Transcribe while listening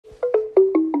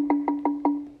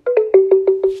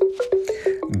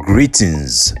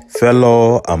Greetings,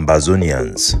 fellow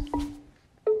Ambazonians.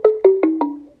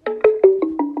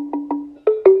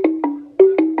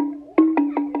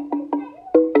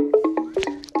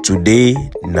 Today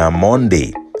na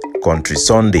Monday, Country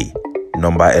Sunday,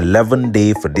 number 11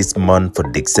 day for this month for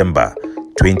December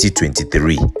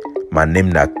 2023. My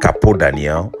name na Capo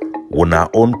Daniel, una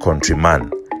own countryman,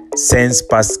 sense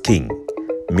past king,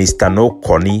 Mr. No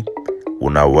Connie.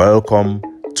 Una welcome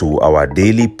to our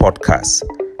daily podcast,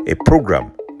 a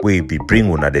program where we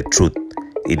bring una the truth.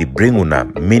 It bring una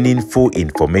meaningful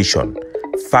information,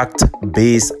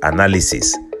 fact-based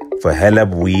analysis for help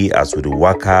we as we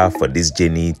work hard for this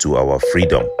journey to our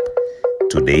freedom,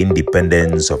 to the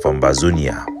independence of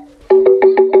Ambazonia.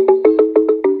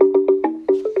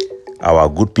 Our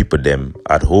good people them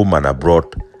at home and abroad,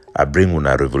 I bring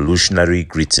una revolutionary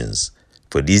greetings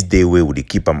for this day where we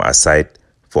keep them aside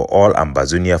for all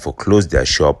Ambazonia for close their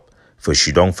shop, for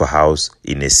shidong for house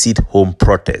in a sit-home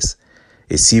protest,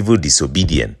 a civil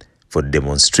disobedience for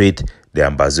demonstrate the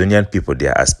Ambazonian people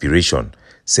their aspiration,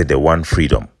 say they want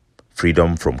freedom.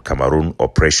 Freedom from Cameroon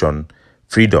oppression,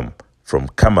 freedom from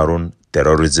Cameroon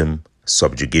terrorism,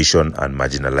 subjugation and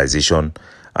marginalization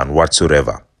and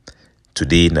whatsoever.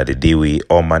 Today na the day we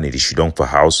all man in the shidong for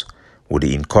house would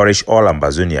encourage all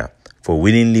Ambazonia for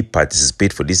willingly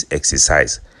participate for this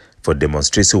exercise. For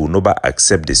demonstration, we will never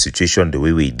accept the situation the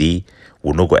way we did. We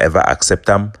will not go ever accept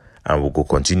them, and we will go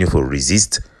continue to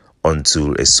resist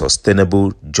until a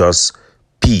sustainable, just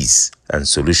peace and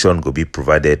solution will be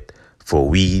provided for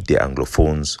we, the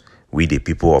Anglophones, we, the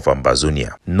people of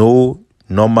Ambazonia. No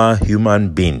normal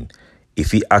human being,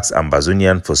 if he asks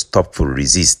Ambazonian for stop for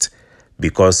resist,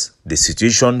 because the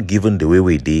situation given the way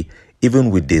we did, even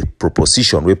with the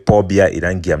proposition we Pobia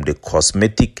Irangiam, the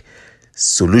cosmetic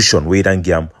solution we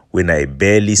Irangiam, when I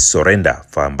barely surrender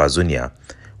for Ambazonia,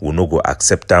 we no go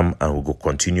accept them and we go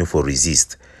continue for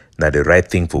resist. Now the right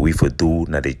thing for we for do,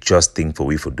 now the just thing for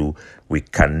we for do. We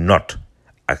cannot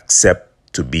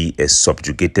accept to be a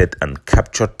subjugated and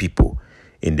captured people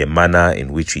in the manner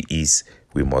in which we is.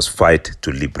 We must fight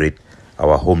to liberate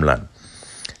our homeland.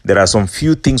 There are some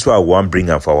few things where I want to bring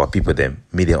up for our people them.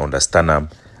 Me they understand them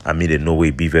and me they know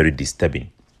way be very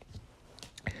disturbing.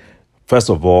 First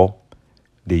of all,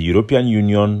 the European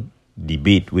Union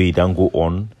debate where it don't go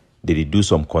on, they do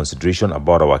some consideration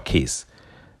about our case.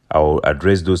 I will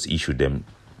address those issues them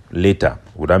later.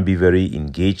 Would I be very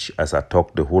engaged as I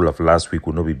talked the whole of last week?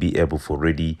 Would not be able to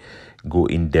already go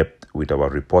in depth with our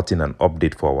reporting and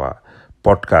update for our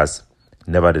podcast.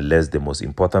 Nevertheless, the most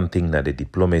important thing that the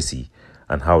diplomacy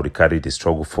and how they carry the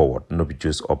struggle forward, not be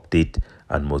just update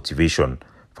and motivation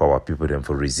for our people them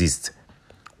for resist.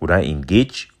 Would I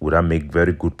engage? Would I make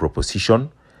very good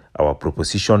proposition? Our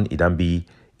proposition, it can be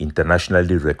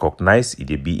internationally recognized.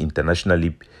 It be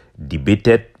internationally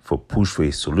debated for push for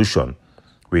a solution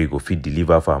where you go fit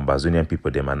deliver for Ambazonian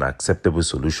people them an acceptable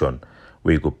solution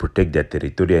where you go protect their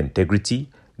territorial integrity,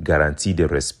 guarantee the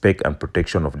respect and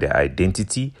protection of their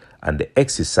identity and the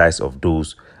exercise of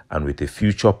those, and with a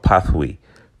future pathway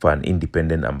for an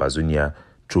independent Ambazonia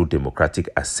through democratic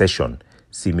accession,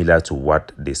 similar to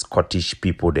what the Scottish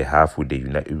people they have with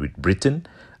with Britain,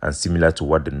 and similar to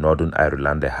what the Northern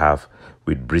Ireland they have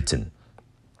with Britain.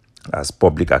 As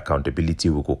public accountability,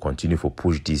 we will continue to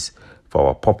push this for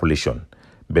our population.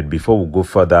 But before we go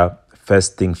further,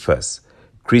 first thing first,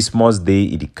 Christmas Day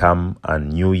it come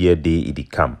and New Year Day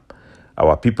it come.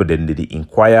 Our people then they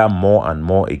inquire more and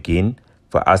more again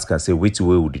for ask and say which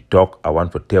way would they talk. I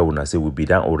want to tell when I say we be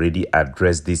done already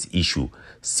address this issue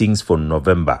since for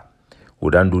November. We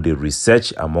don't do the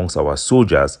research amongst our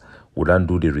soldiers. We don't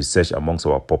do the research amongst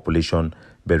our population.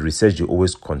 But research will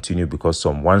always continue because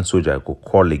some one soldier could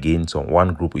call again, some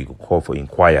one group we could call for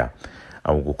inquire,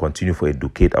 and we will continue for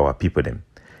educate our people them.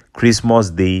 Christmas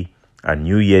Day and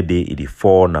New Year Day it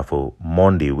fall now for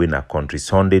Monday when a Country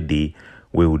Sunday day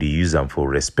we would use them for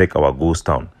respect our ghost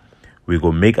town. We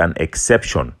go make an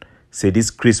exception. Say this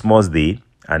Christmas Day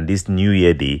and this New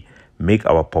Year Day make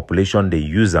our population they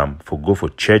use them for go for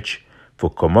church, for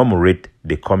commemorate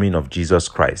the coming of Jesus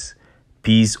Christ.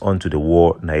 Peace unto the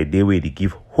world. Now a day where they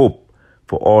give hope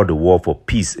for all the world for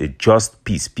peace, a just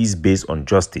peace, peace based on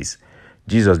justice.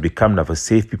 Jesus become now for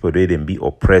save people they then be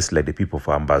oppressed like the people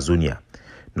for Ambazonia.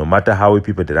 No matter how we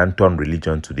people they don't turn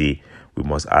religion today, we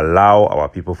must allow our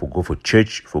people to go for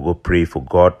church, for go pray for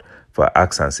God, for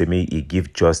ask and say may He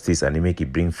give justice and He make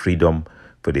it bring freedom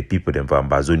for the people them for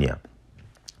Ambazonia.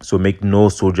 So make no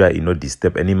soldier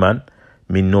disturb any man.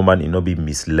 Mean no man be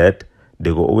misled.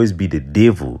 They will always be the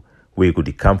devil where you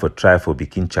could come for try for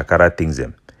begin chakara things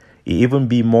them. It even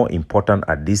be more important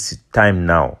at this time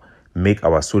now make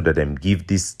our soldiers them give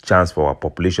this chance for our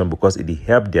population, because it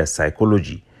help their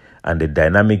psychology and the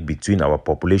dynamic between our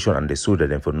population and the soldier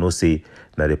them for no say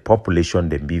that the population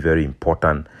them be very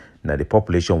important. Now the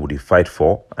population would they fight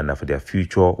for, and for their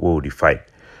future we would they fight.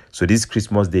 So this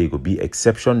Christmas day will be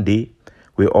exception day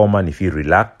where all man if he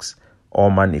relax, all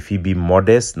man if he be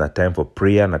modest, not time for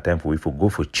prayer, not time for we for go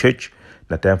for church,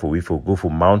 not time for we for go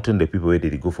for mountain. The people where they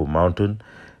go for mountain,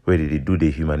 where they do the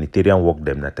humanitarian work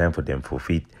them, not time for them for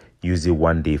feet. Use it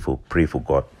one day for pray for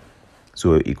God.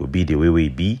 So it could be the way we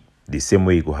be, the same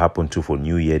way it could happen too for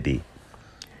New Year Day.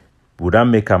 Would that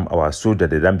make them our soldier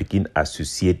they then begin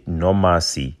associate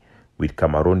normalcy with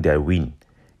Cameroon their win.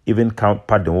 Even count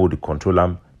part the world to control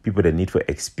them, people that need for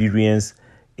experience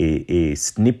a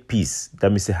snip piece. That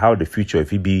means how the future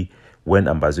if it be when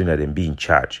Ambazonia then be in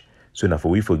charge. So now for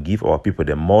we forgive our people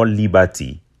the more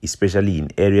liberty, especially in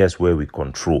areas where we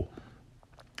control.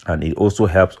 And it also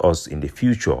helps us in the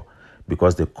future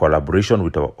because the collaboration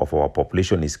with of our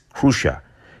population is crucial.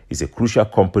 It's a crucial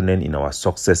component in our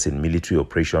success in military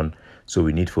operation. So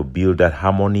we need to build that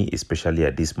harmony, especially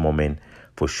at this moment,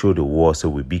 for show the war. So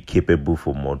we'll be capable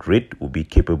for moderate, we'll be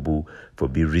capable for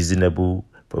be reasonable,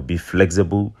 for be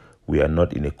flexible. We are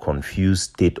not in a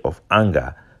confused state of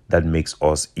anger that makes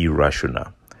us irrational.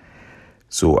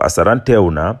 So as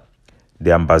Aranteuna,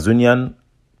 the Ambazonian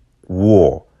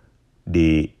war,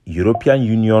 the European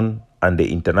Union and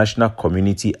the international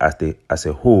community as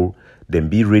a whole, then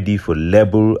be ready for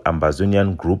label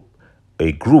Ambazonian group,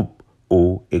 a group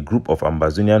of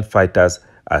Ambazonian fighters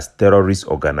as terrorist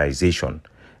organization.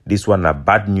 This one a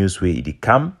bad news way it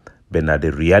come, but not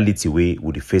the reality way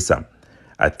would face them.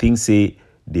 I think say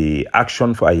the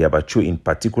action for Ayabacho in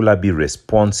particular be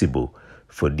responsible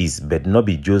for this, but not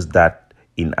be just that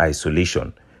in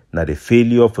isolation. Now the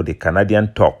failure for the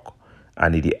Canadian talk,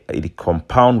 and it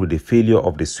compound with the failure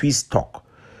of the Swiss talk.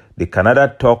 The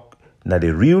Canada talk, now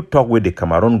the real talk with the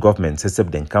Cameroon government says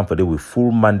then come for them with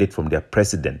full mandate from their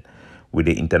president, with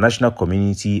the international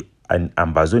community and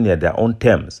Ambazonia their own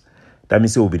terms. That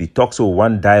means it will be the talk so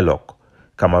one dialogue.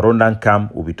 Cameroon then come,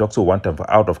 will be talk so one time for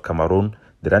out of Cameroon.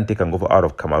 They don't take and go for out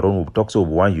of Cameroon. We'll talk so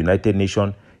one United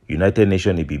Nation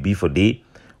it be for day.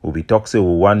 We'll be talk so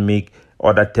one make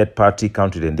other third party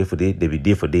country then day for day, they be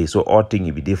day for day. So all thing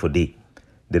it be day for day.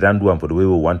 They don't do them for the way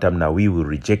we want them. Now we will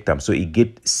reject them. So it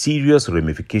get serious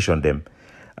ramification them.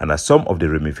 And as some of the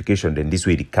ramification, then this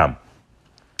way they come.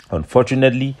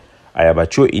 Unfortunately,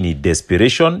 Ayabacho in its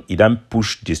desperation, it don't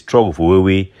push the struggle for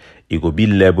where it will be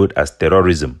labeled as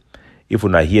terrorism. If we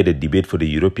not hear the debate for the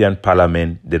European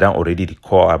Parliament, they don't already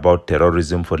call about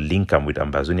terrorism for Lincoln with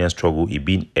Ambazonian struggle. It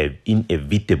being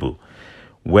inevitable.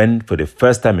 When for the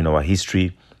first time in our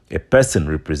history, a person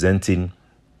representing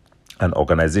an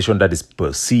organization that is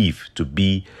perceived to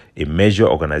be a major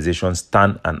organization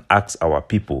stand and ask our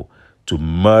people to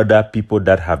murder people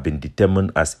that have been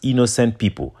determined as innocent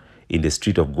people in the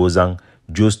street of Gozang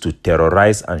just to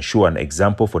terrorize and show an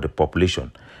example for the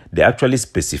population. They actually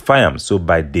specify them. So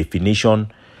by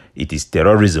definition, it is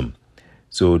terrorism.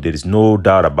 So there is no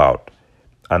doubt about.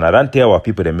 And I don't tell our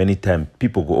people that many times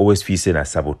people go always feel saying a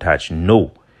sabotage.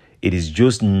 No, it is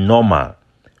just normal.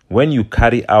 When you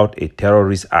carry out a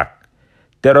terrorist act,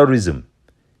 terrorism,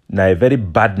 na a very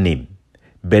bad name,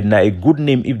 but na a good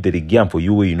name if they give for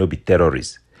you where you know be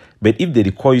terrorist. But if they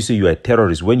call you say you are a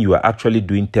terrorist, when you are actually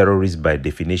doing terrorist by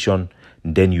definition,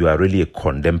 then you are really a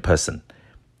condemned person.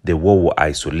 The war will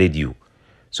isolate you.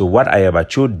 So what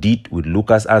Ayabacho did with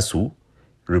Lucas Asu,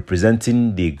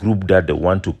 representing the group that they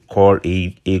want to call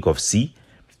Egg of C,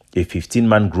 a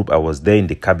 15-man group. I was there in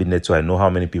the cabinet, so I know how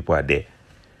many people are there.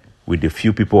 With the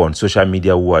few people on social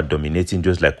media who are dominating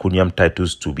just like Kunyam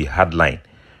titles to be hardline.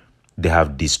 They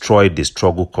have destroyed the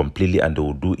struggle completely and they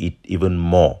will do it even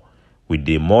more. With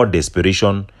the more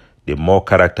desperation, the more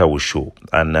character will show.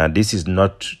 And this is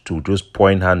not to just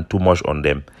point hand too much on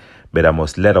them, but I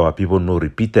must let our people know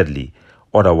repeatedly,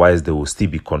 otherwise they will still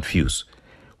be confused.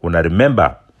 When I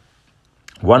remember,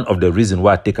 one of the reasons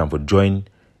why I take them for join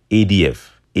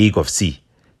ADF, Egg of C,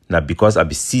 now because I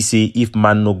be say if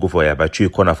man no go for Ayabacho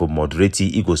corner for moderate,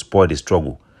 it go spoil the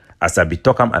struggle. As I be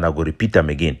talk them and I go repeat them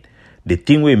again. The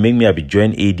thing will make me I be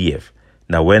join ADF.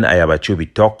 Now when Ayabacho be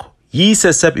talk, he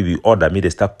says if we order me they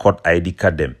start cut ID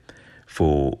card them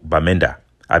for Bamenda.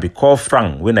 I be call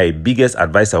Frank when I biggest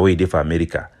advisor away there for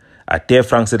America. I tell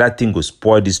Frank say that thing go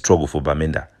spoil this struggle for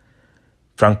Bamenda.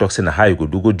 Frank talks saying how you go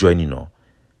do go join you know.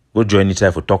 Go join it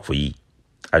try for talk for ye.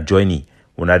 I join ye.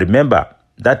 When I remember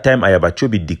that time Ayabacho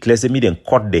be declared say me then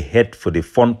cut the head for the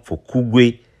fund for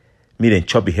Kugwe, me then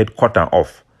chop the head cut and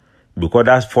off. Because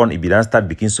that fund it be then start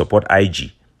begin support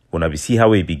IG. When I be see how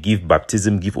we be give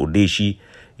baptism, give Odeshi,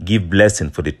 give blessing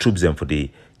for the troops and for the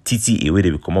TTA where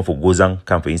they will come out for Gozang,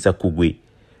 come for Insta Kugwe.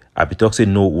 I be talk say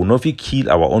no, we'll not kill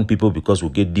our own people because we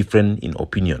get different in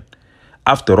opinion.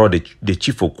 After all, the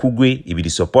chief of Kugwe, if he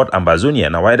support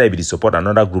Ambazonia, now why they be support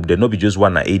another group, there no be just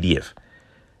one na ADF.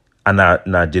 And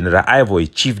na General Ivor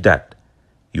chief that.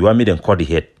 You want me then call the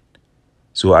head.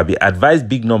 So I be advised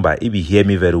big number, if you hear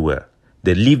me very well.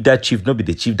 They leave that chief, not be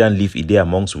the chief that live there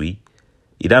amongst we.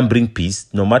 It don't bring peace.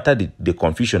 No matter the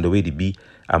confusion, the way they be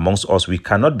amongst us, we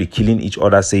cannot be killing each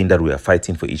other saying that we are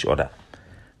fighting for each other.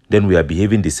 Then we are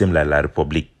behaving the same like La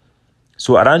Republic.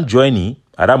 So around joining,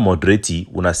 around moderating,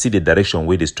 when I see the direction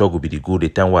where the struggle be the good, the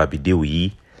time where I be there with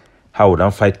ye, how we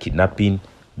don't fight kidnapping,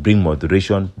 bring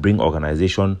moderation, bring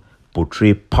organization,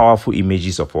 portray powerful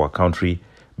images of our country.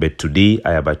 But today,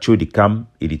 I have a show the camp,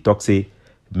 it talk say,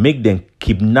 make them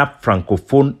kidnap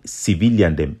francophone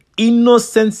civilian them,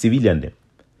 innocent civilian them.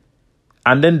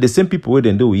 And then the same people where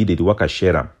they do we they work as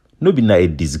share them. No be na a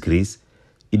disgrace.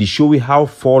 It is showing how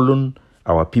fallen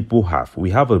our people have.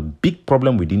 We have a big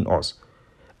problem within us.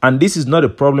 And this is not a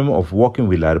problem of working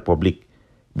with La Republic.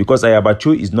 Because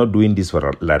Ayabacho is not doing this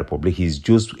for La Republic. He's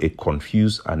just a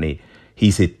confused and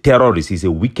he's a terrorist. He's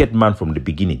a wicked man from the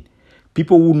beginning.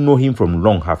 People who know him from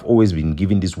long have always been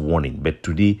given this warning. But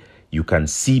today, you can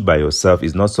see by yourself,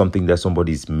 it's not something that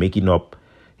somebody is making up.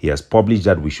 He has published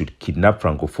that we should kidnap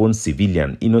francophone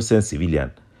civilian, innocent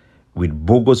civilian, with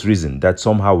bogus reason that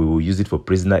somehow we will use it for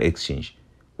prisoner exchange,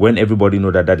 when everybody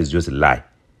know that that is just a lie.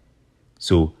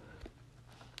 So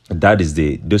that is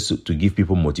just to give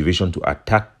people motivation to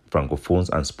attack francophones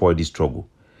and spoil this struggle.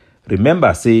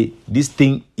 Remember, say this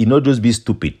thing, it not just be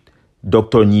stupid.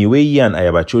 Dr. Nyiwe and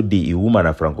Ayabacho de a woman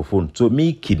a francophone. So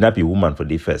me kidnap a woman for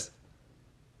the first.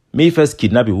 Me first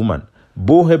kidnap a woman.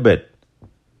 Bo Hebert,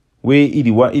 where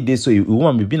it is so a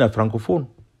woman be been a francophone.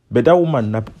 But that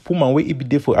woman, na woman where it be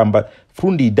there for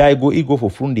Frundi die, go for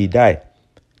Frundi die.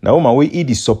 Now woman where it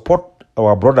is support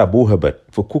our brother Bo Hebert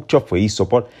for cook chop for his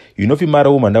support. You know if you marry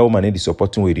a woman, that woman need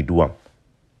supporting where they do am.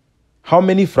 How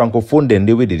many francophone then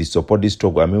they way they support this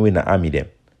struggle? I mean when I army them.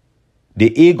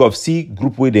 The egg of C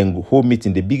group where they hold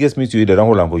meeting, the biggest meeting they don't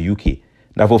hold on for UK.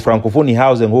 Now for francophone in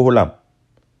house and hold on.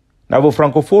 Now for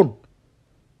francophone.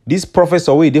 This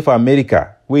professor way there for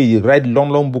America, where he write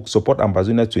long book support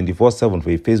Ambazonia 24/7 for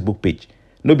a Facebook page.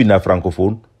 No be na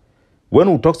francophone. When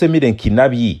we talk to me then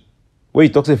kidnap ye, where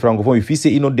you talk to francophone, if you say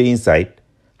you know the inside,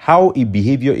 how a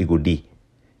behavior it go dey.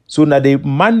 So now the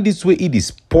man this way it is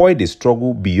spoil the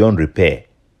struggle beyond repair.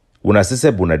 When I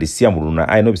say buna the siam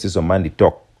I know say some man they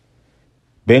talk.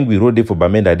 Ben we wrote there for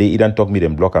Bamenda, they didn't talk me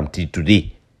them block am till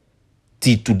today.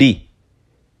 Till today.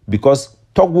 Because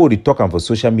talk what they talk am for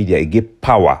social media, it get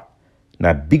power.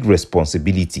 Na big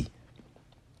responsibility.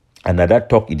 And na that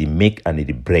talk it make and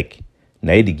it break.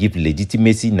 Now it give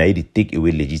legitimacy, now it take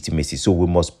away legitimacy. So we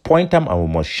must point them and we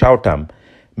must shout them,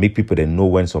 make people that know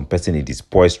when some person in this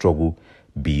spoil struggle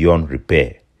beyond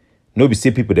repair. No be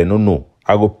say people that don't know.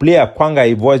 I go play a kwanga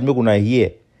a voice make una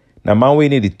hear. Now man we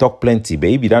need to talk plenty, but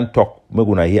if you don't talk, make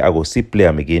una hear, I go say play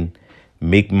them again.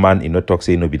 Make man in no talk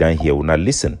say no be done here. Una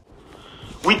listen.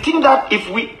 We think that if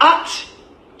we act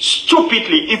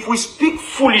stupidly, if we speak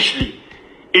foolishly,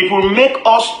 it will make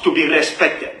us to be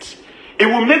respected. It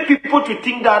will make people to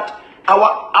think that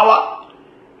our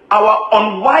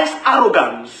unwise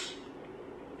arrogance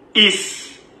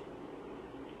is,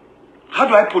 how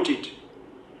do I put it?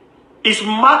 Is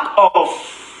mark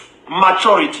of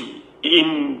maturity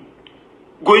in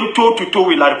going toe to toe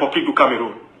with La Republic du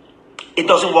Cameroon. It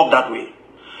doesn't work that way.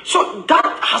 So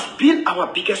that has been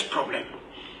our biggest problem.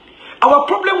 Our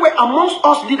problem were amongst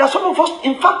us leaders. Some of us,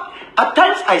 in fact, at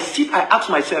times I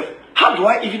ask myself, how do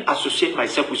I even associate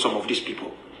myself with some of these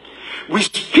people? We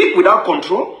speak without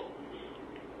control.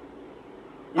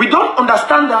 We don't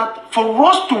understand that for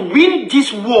us to win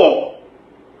this war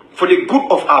for the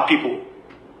good of our people,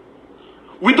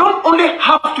 we don't only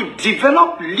have to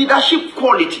develop leadership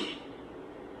quality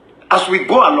as we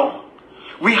go along.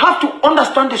 We have to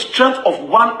understand the strength of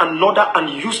one another and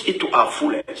use it to our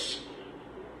fullest.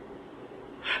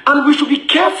 And we should be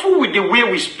careful with the way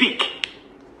we speak.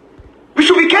 We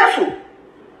should be careful.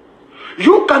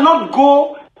 You cannot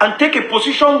go and take a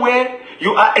position where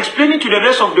you are explaining to the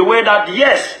rest of the world that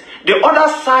yes, the other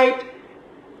side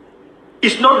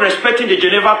is not respecting the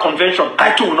Geneva Convention.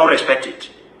 I too will not respect it.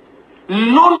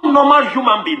 No normal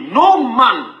human being, no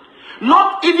man,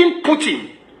 not even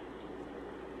Putin,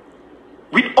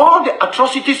 with all the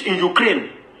atrocities in Ukraine,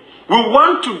 we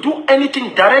want to do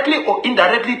anything directly or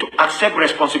indirectly to accept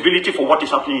responsibility for what is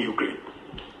happening in Ukraine.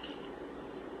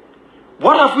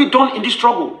 What have we done in this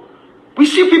struggle? We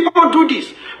see people do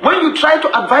this. When you try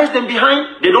to advise them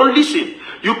behind, they don't listen.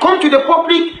 You come to the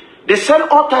public, they sell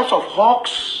all types of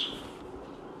hawks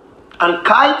and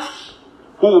kites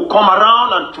who will come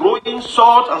around and throw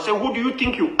insults and say, who do you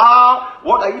think you are?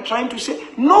 What are you trying to say?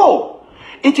 No.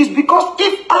 It is because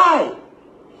if I,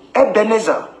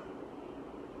 Ebenezer,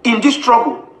 in this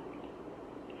struggle,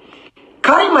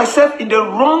 carry myself in the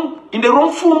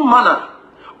wrongful manner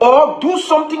or do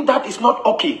something that is not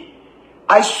okay,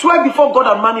 I swear before God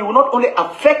and man, it will not only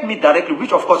affect me directly,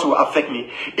 which of course it will affect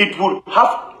me, it will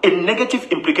have a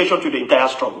negative implication to the entire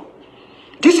struggle.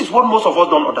 This is what most of us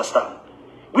don't understand.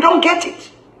 We don't get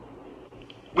it.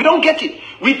 We don't get it.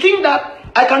 We think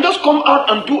that I can just come out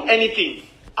and do anything.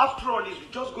 After all, it's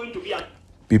just going to be an...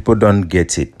 People don't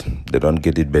get it. They don't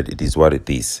get it, but it is what it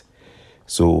is.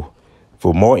 So,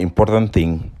 for more important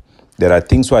thing, there are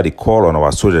things where they call on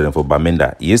our soldiers for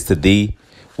Bamenda. Yesterday,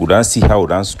 we don't see how we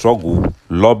don't struggle,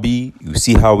 lobby. You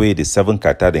see how the 7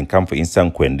 Kata then come for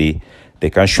instant Nkwen. They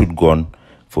can shoot gun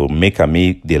for make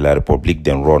de la Republic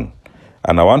then run.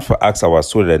 And I want to ask our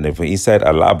soldiers for inside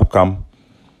Alabukam,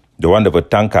 the one that the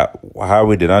tanker,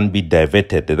 how they don't be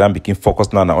diverted, they don't become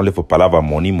focused now only for palava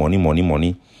money.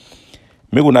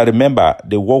 Me gonna remember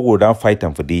the war we don't fight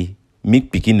them for the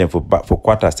make picking them for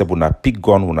quarter step. Una pick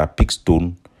gun, una pick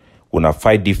stone, una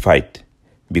fight the fight.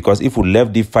 Because if we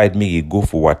left the fight, make it go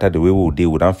for water the way we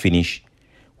do, we don't finish.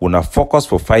 Una focus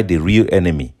for fight the real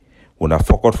enemy. Una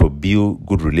focus for build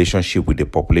good relationship with the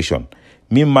population.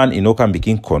 Me man, can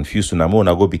become confused. Una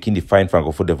go begin the fight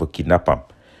francophone for kidnap them.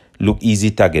 Look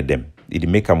easy target them. It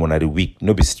make them una weak,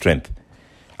 no be strength.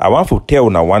 I want to tell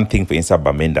una one thing for inside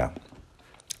Bamenda.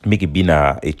 Make it be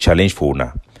a challenge for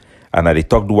una. And I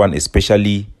talked one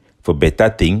especially for better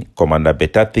thing, Commander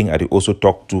Better Thing. I also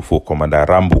talk to for Commander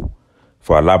Rambo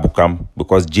for Alabukam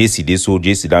because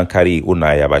JC don't carry una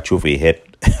yabacho for a head.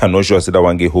 I'm not sure I said that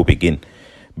one get hope again.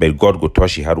 But God go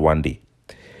touch he had one day.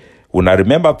 When I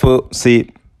remember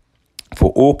for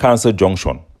all council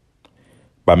junction,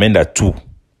 Bamenda 2,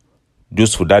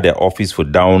 just for that their office for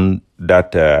down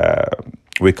that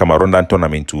we Cameroon and turn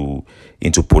them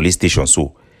into police station.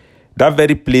 So that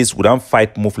very place would not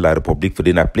fight move La Republic for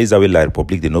them. A place that way La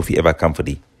Republic they know if he ever come for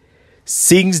them.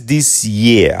 Since this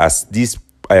year, as this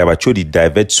I have actually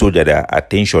divert soldier their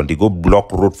attention, they go block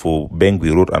road for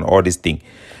Bengui Road and all this thing.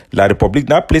 La Republic,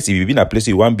 that place, if you be in a place,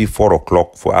 you want be 4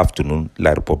 o'clock for afternoon,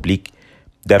 La Republic,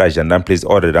 that is Gendarme place,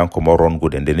 all the down come around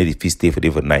good and they need to stay for the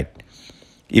night.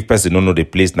 If person don't know the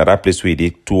place, now that place where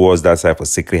they towards that side for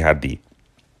Sacred Heart Day,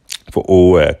 for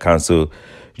all council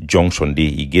junction day,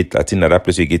 you get, I think that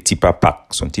place where you get Tipper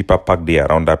Park, some Tipper Park day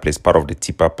around that place, part of the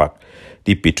Tipper Park.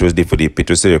 The petrol day for the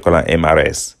petrol station, they call it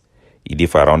MRS, it day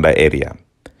for around that area.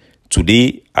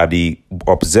 Today, at the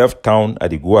observe town, at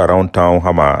the go around town,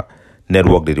 how my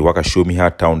network, they work show me how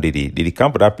town they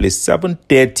come to that place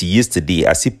 7:30 yesterday.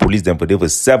 I see police them for there for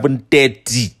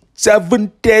 7:30.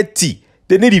 7:30.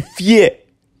 They need the fear.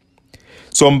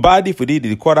 Somebody for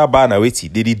they quarter bar na wait.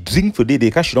 They drink for they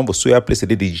cash down for soya place.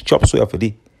 They chop soya for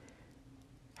they.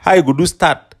 How you go do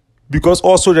start? Because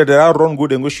also that they are run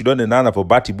good and go she done the nana for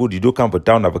batty board. You don't come for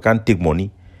town if can't take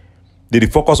money. They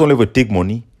focus only for take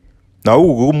money. Now we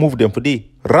go move them for day.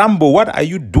 Rambo, what are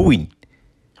you doing?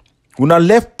 Una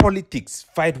left politics,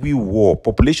 fight we war.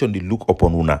 Population they look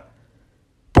upon una.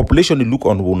 Population they look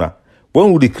on una.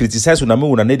 When we they criticize una,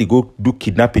 una need to go do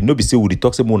kidnapping. No be say we they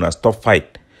talk say una stop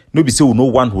fight. No be say we no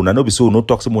want una. No be say we no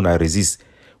talk say una resist.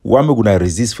 We me gonna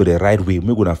resist for the right way.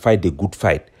 We gonna fight the good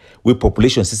fight. We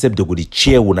population system they go to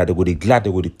cheer una. They go to glad.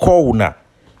 They go to call una.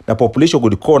 The population go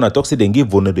to call una. Talk say they give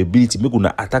vulnerability. We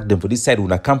gonna attack them for this side.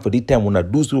 Una come for this time. Una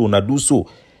do so. Una do so.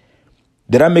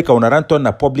 They don't make una run turn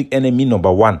a public enemy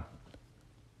number 1.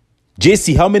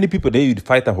 JC, how many people they will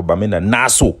fight for Bamenda?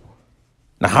 Naso.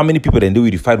 Now how many people then they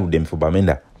will fight with them for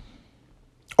Bamenda?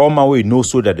 All my way no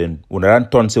so that then when I run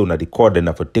turn say when they call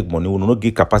them for take money, we no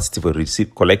get capacity for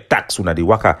receive collect tax when they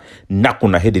waka knock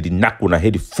on head the knock on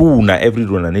head the fool na every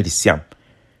run and the siam.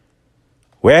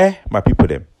 Where my people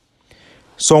them?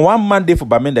 So one Monday for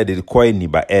Bamenda they call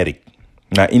Niba Eric.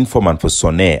 Na informant for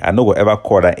Sonne. I no go ever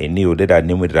call that a new that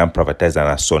name with ram privatizer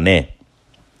and Sonne.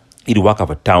 It work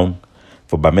of a town.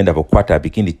 For Bamenda for quarter,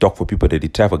 begin to talk for people that they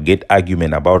try to get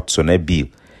argument about Sonne bill.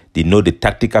 They know the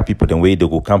tactical people, the way they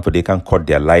go come for they can cut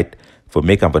their light for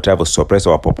make them try to suppress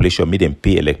our population, make them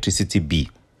pay electricity bill.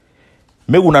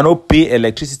 Make una no pay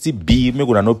electricity bill, make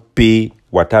una no pay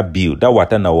water bill. That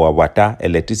water na our water,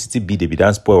 electricity bill, they be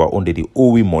done spoil our own, they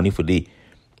owe we money for they.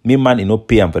 Me man, you know,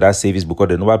 pay them for that service because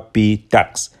they never pay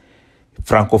tax.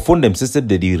 Francophone them system,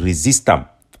 they resist them.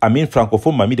 I mean,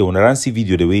 Francophone, mami, they wanna run see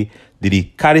video the way they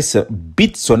carry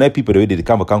beat Sonne people the way they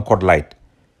come and cut light.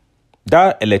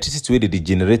 That electricity way the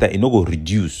generator, it no go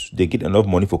reduce. They get enough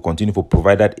money for continue for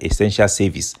provide that essential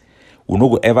service. We no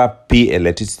go ever pay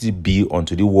electricity bill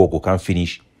until the work we can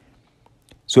finish.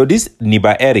 So this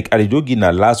Niba Eric, I do give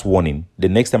a last warning. The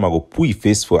next time I go put his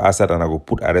face for Assad and I go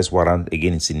put arrest warrant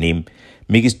again in his name.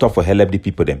 Make it stop for help the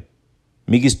people them.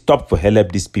 Make it stop for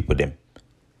help these people them.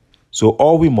 So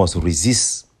all we must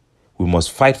resist. We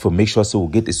must fight for make sure so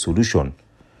we get a solution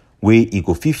where it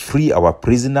go fit free our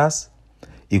prisoners.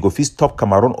 It go fit stop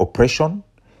Cameroon oppression.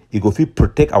 It go fit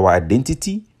protect our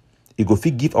identity. It go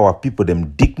fit give our people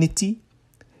them dignity.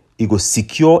 It go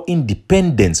secure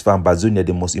independence for Ambazonia.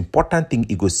 The most important thing,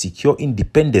 it go secure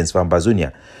independence for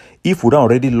Ambazonia. If we don't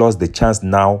already lost the chance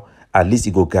now, at least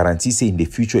it go guarantee say in the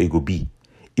future it go be.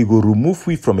 It go remove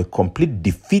we from a complete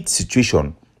defeat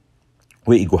situation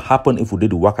where it go happen if we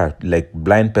did the work like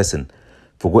blind person.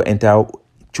 For go enter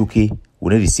Chuki,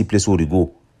 we need to see place where they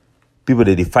go. People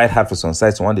that they fight hard for some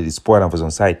side, so one they spoil them for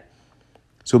some side.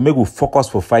 So make we focus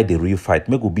for fight the real fight.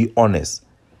 Make we be honest.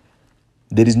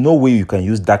 There is no way you can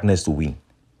use darkness to win.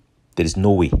 There is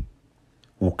no way.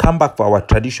 We'll come back for our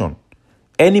tradition.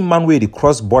 Any man where they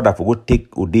cross border for go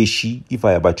take Odeshi, if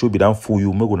Ayabacho be down for you,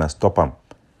 we're gonna stop him.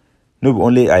 No,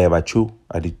 only Ayabacho.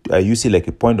 I use it like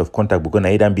a point of contact because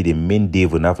I don't be the main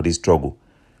devil now for this struggle.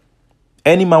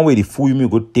 Any man where they fool you,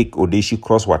 go take Odeshi,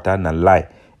 cross water, and lie.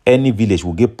 Any village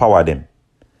will get power them.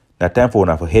 Now time for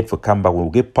one for head for come back, we'll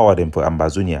get power them for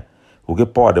Ambazonia. We'll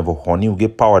get power them for honey, we'll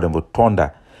get power them for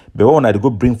thunder. But when I go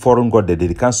bring foreign god that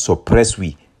they can't suppress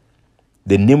we.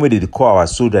 The name where they call our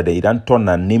soldier, they don't turn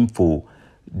a name for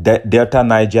Delta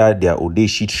Niger, their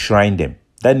Odeshi shrine them.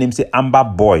 That name say Amber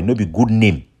Boy, no be good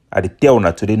name. I tell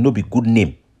you today, no be good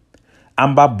name.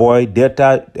 Amber Boy,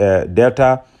 Delta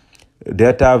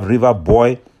River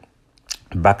Boy,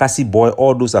 Bakassi Boy,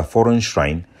 all those are foreign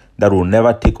shrine that will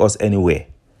never take us anywhere.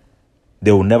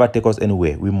 They will never take us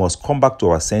anywhere. We must come back to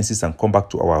our senses and come back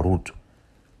to our root.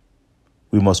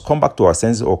 We must come back to our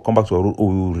senses or come back to our root, or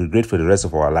we will regret for the rest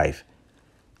of our life.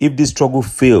 If this struggle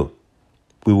fail,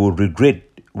 we will regret.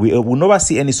 We will never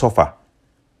see any suffer.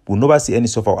 We will never see any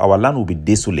suffer. Our land will be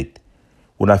desolate.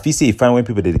 When I feel say you find when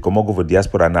people they come over for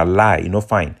diaspora and I lie, you know,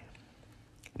 fine.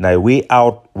 Now way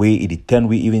out, way it turn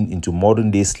we even into modern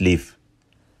day slave.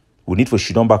 We need for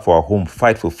shidon back for our home,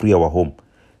 fight for free our home.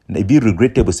 And it be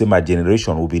regrettable say my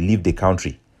generation will be leave the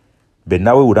country. But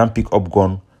now we don't pick up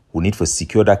gun. We need to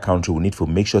secure that country. We need to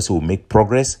make sure so we make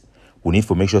progress. We need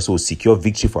to make sure so we secure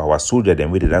victory for our soldiers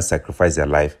and we don't sacrifice their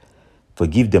life.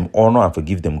 Forgive them honor and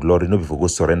forgive them glory. No before go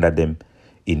surrender them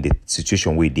in the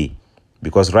situation we did.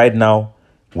 Because right now,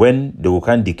 when they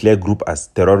can declare group as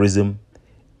terrorism,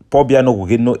 Pobia no will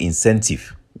get no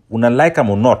incentive. We not like them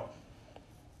or not.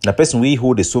 The person we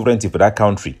hold the sovereignty for that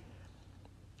country,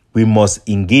 we must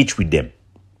engage with them.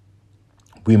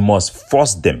 We must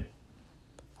force them.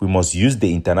 We must use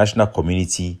the international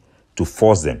community to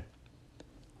force them.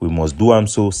 We must do them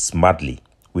so smartly.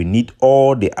 We need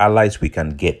all the allies we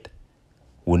can get.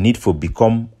 We need to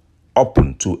become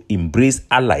open to embrace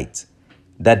allies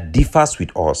that differs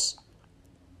with us.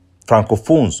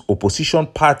 Francophones, opposition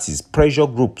parties, pressure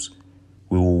groups,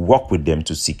 we will work with them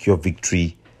to secure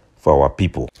victory for our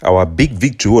people. Our big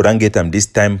victory, we don't get them this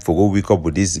time for go wake up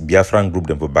with this Biafran group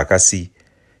them for Bakassi.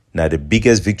 Now the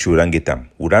biggest victory we don't get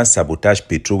them. We don't sabotage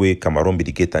petrol where Cameroon be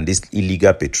get and this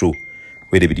illegal petrol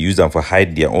where they be use them for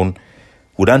hide their own.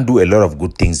 We don't do a lot of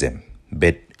good things them.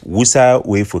 But Wusa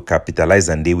way for capitalize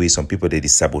and they way some people they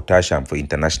sabotage them for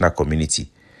international community.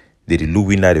 They look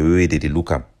winner the way they look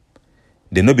them.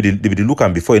 They no be look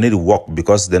them before you need to work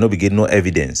because they no be get no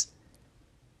evidence.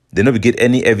 They no be get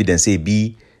any evidence. Say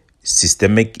be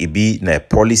systemic, it be na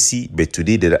policy. But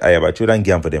today I have actually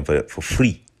give for them for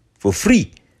free. For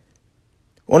free.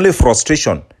 Only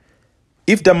frustration.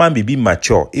 If the man be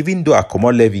mature, even though a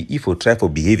common levy, if you try to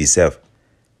behave yourself,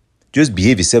 just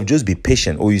behave yourself, just be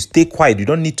patient, or you stay quiet. You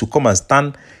don't need to come and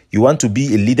stand. You want to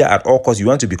be a leader at all costs. You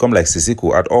want to become like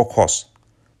Sisiko at all costs.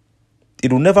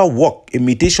 It will never work.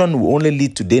 Imitation will only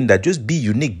lead to danger. Just be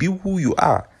unique. Be who you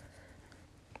are.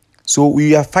 So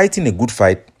we are fighting a good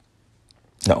fight.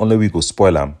 Not only we go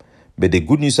spoil them, but the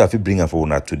good news I feel bring them for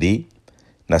una today.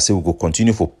 Now say we go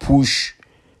continue for push,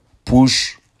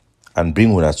 and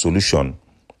bring una solution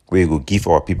where we go give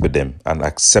our people them an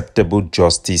acceptable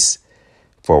justice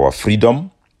for our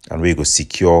freedom and where we go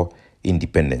secure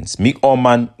independence. Me all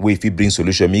man where if we bring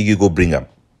solution, me you go bring them.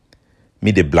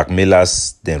 Me the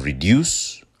blackmailers then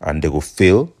reduce and they go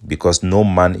fail because no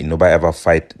man in nobody ever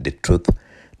fight the truth.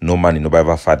 No man in nobody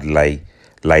ever fight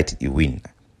light he win.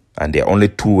 And there are only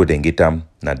two where they get them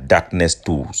now darkness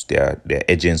tools. They are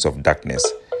agents of darkness.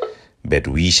 But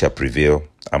we shall prevail.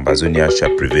 Ambazonia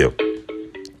shall prevail.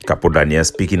 Capo Daniel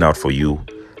speaking out for you,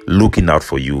 looking out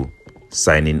for you,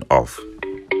 signing off.